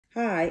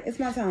Hi, it's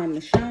my time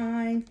to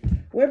shine.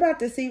 We're about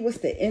to see what's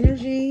the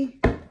energy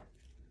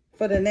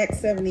for the next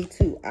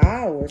 72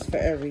 hours for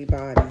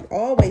everybody.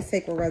 Always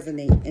take a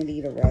resonate and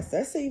leave the rest.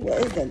 Let's see what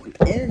is the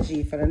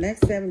energy for the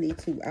next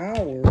 72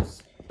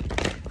 hours.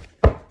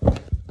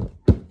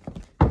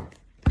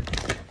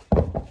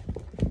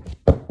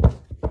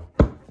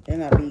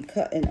 Then I'll be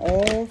cutting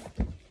off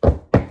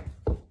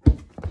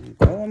and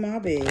go in my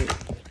bed.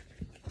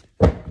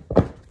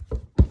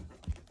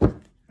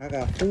 I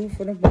got food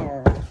for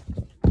tomorrow.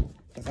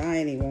 Because I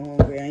ain't even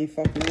hungry. I ain't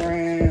fucking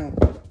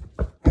around.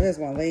 I just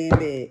want to lay in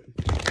bed.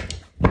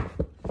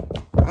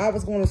 I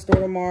was going to the store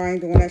tomorrow. I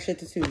ain't doing that shit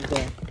to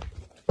Tuesday.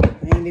 I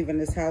ain't leaving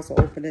this house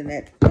or opening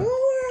that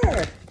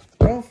door.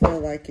 Don't feel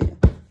like it.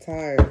 I'm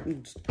tired.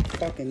 I'm just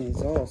fucking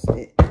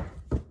exhausted.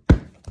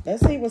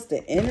 Let's see what's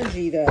the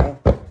energy, though.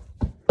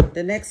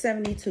 The next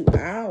 72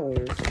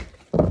 hours.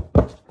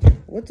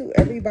 What do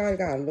everybody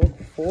got to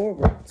look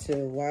forward to?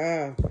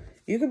 Wow.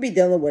 You could be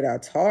dealing with a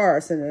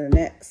Taurus in the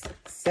next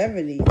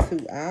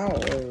 72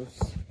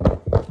 hours.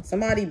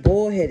 Somebody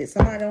bullheaded.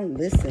 Somebody don't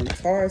listen.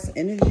 Taurus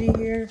energy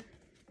here.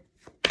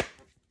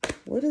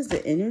 What is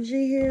the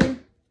energy here?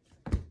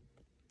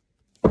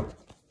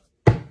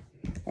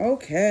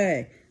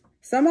 Okay.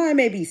 Somebody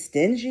may be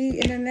stingy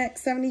in the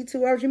next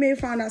 72 hours. You may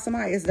find out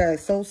somebody is that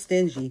so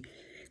stingy.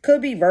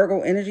 Could be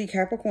Virgo energy.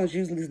 Capricorns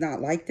usually is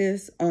not like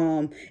this.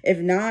 If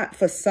not,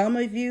 for some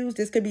of you,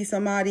 this could be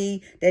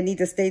somebody that need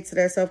to stay to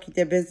themselves, keep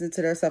their business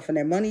to themselves and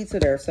their money to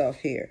themselves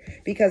here.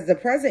 Because the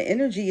present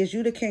energy is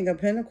you the King of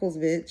Pentacles,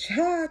 bitch.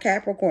 Ha,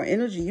 Capricorn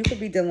energy. You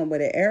could be dealing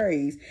with an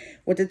Aries.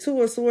 With the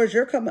Two of Swords,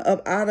 you're coming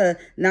up out of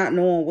not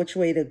knowing which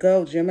way to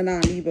go.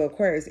 Gemini, Libra,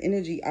 Aquarius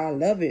energy. I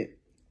love it.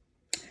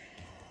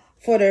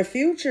 For the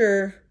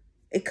future,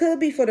 it could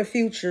be for the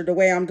future the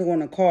way I'm doing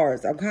the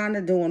cards. I'm kind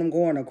of doing them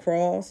going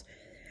across.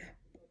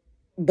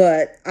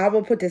 But I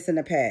will put this in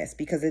the past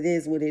because it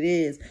is what it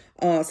is.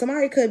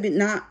 Somebody could be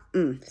not,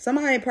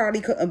 somebody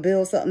probably couldn't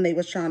build something they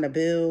was trying to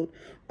build.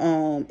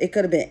 It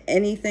could have been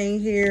anything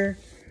here.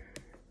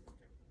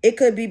 It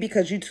could be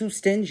because you're too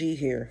stingy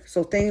here.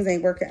 So things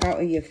ain't working out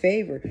in your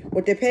favor.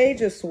 With the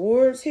Page of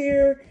Swords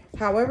here,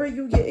 however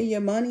you get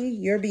your money,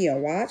 you're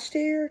being watched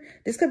here.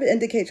 This could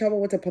indicate trouble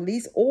with the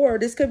police, or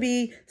this could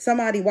be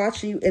somebody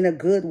watching you in a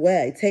good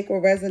way. Take or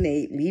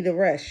resonate, leave the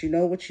rest. You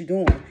know what you're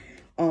doing.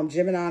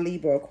 Gemini,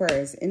 Libra,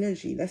 Aquarius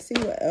energy. Let's see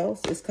what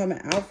else is coming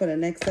out for the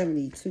next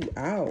 72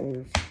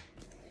 hours.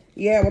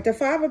 Yeah, with the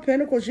Five of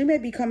Pentacles, you may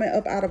be coming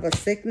up out of a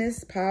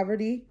sickness,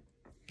 poverty,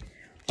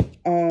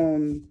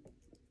 being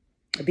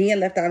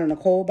left out in the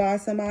cold by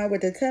somebody.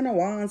 With the Ten of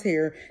Wands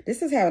here,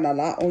 this is having a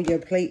lot on your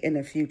plate in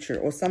the future,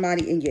 or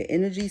somebody in your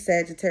energy,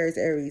 Sagittarius,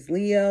 Aries,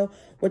 Leo.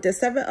 With the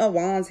Seven of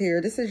Wands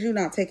here, this is you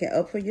not taking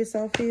up for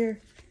yourself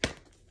here.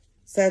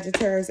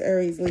 Sagittarius,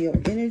 Aries, Leo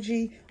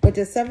energy. With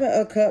the Seven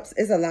of Cups,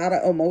 there's a lot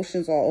of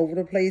emotions all over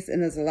the place,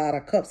 and there's a lot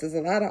of cups. There's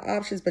a lot of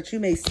options, but you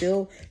may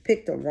still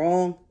pick the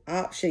wrong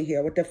option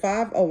here. With the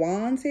Five of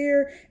Wands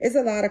here, it's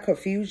a lot of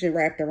confusion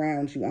wrapped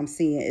around you, I'm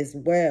seeing as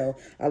well.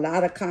 A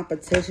lot of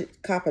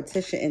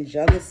competition and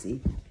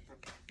jealousy.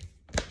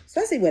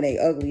 Especially when they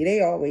ugly.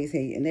 They always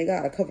hate, and they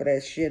got to cover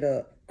that shit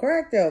up.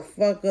 Crack the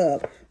fuck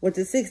up. With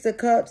the Six of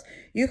Cups,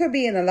 you could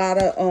be in a lot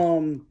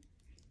of,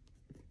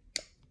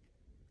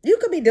 you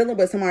could be dealing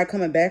with somebody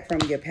coming back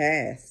from your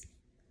past.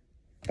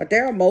 But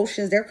their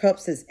emotions, their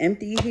cups is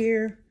empty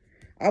here.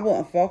 I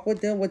wouldn't fuck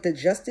with them. With the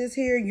Justice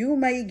here, you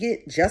may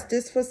get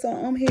justice for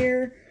something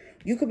here.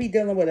 You could be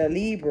dealing with a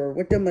Libra.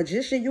 With the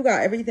Magician, you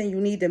got everything you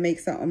need to make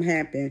something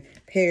happen,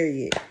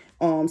 period.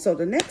 So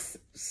the next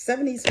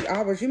 72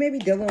 hours, you may be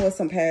dealing with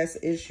some past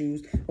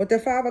issues. With the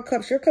Five of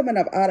Cups, you're coming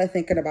up out of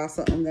thinking about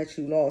something that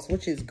you lost,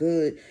 which is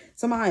good.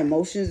 Some of my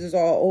emotions is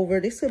all over.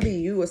 This could be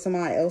you or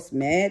somebody else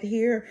mad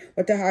here.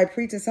 With the High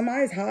Priestess,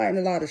 somebody's hiding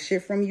a lot of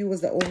shit from you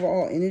was the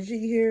overall energy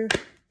here.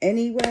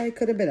 Anyway,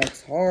 could have been a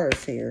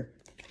Taurus here.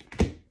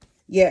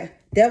 Yeah,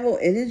 Devil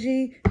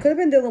energy. Could have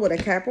been dealing with a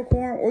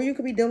Capricorn, or you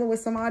could be dealing with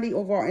somebody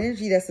overall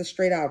energy that's a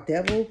straight out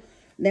devil.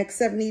 Next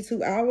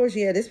 72 hours,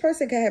 yeah, this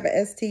person could have an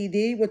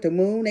STD. With the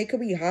Moon, they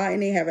could be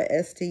hiding they have an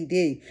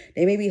STD.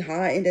 They may be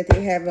hiding that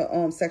they have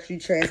a sexually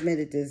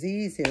transmitted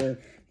disease here.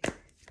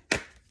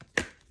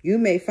 You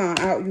may find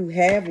out you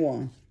have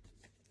one.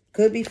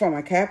 Could be from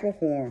a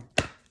Capricorn.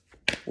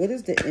 What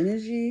is the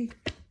energy?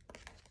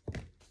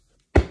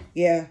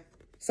 Yeah,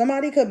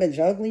 somebody could have been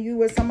juggling you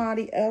with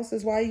somebody else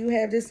is why you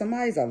have this.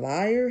 Somebody's a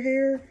liar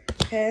here.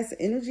 Past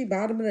energy,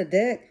 bottom of the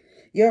deck.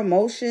 Your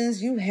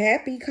emotions, you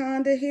happy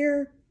kinda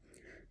here.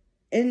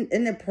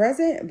 In the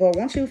present, but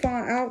once you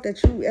find out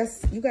that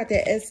you got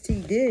that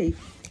STD,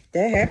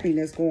 that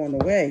happiness going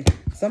away.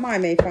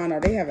 Somebody may find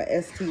out they have an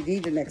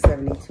STD the next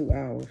 72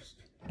 hours.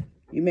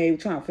 You may be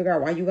trying to figure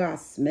out why you got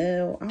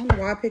smell. I don't know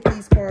why I picked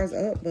these cards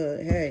up, but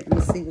hey, let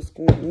me see what's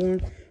going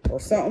on, or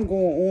something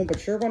going on,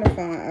 but you're going to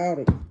find out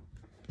it.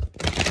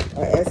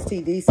 A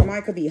STD,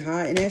 somebody could be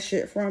hiding that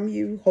shit from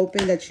you,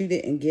 hoping that you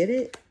didn't get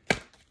it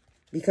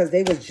because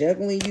they was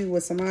juggling you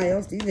with somebody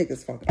else. These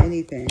niggas fuck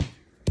anything.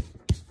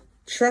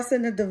 Trust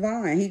in the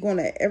divine. He's going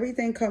to let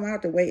everything come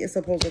out the way it's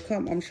supposed to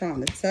come. I'm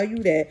trying to tell you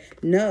that,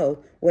 no.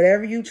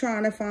 Whatever you're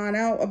trying to find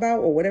out about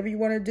or whatever you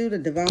want to do, the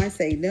divine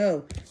say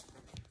no.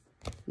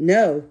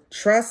 No.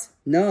 Trust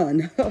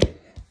none.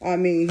 I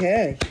mean,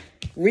 hey.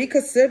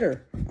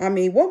 Reconsider. I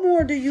mean, what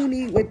more do you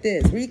need with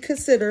this?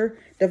 Reconsider.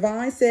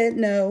 Divine said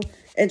no.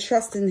 And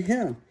trust in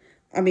him.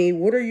 I mean,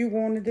 what are you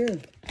going to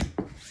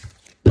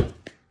do?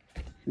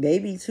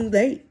 Maybe too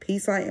late.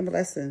 Peace, light, and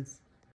blessings.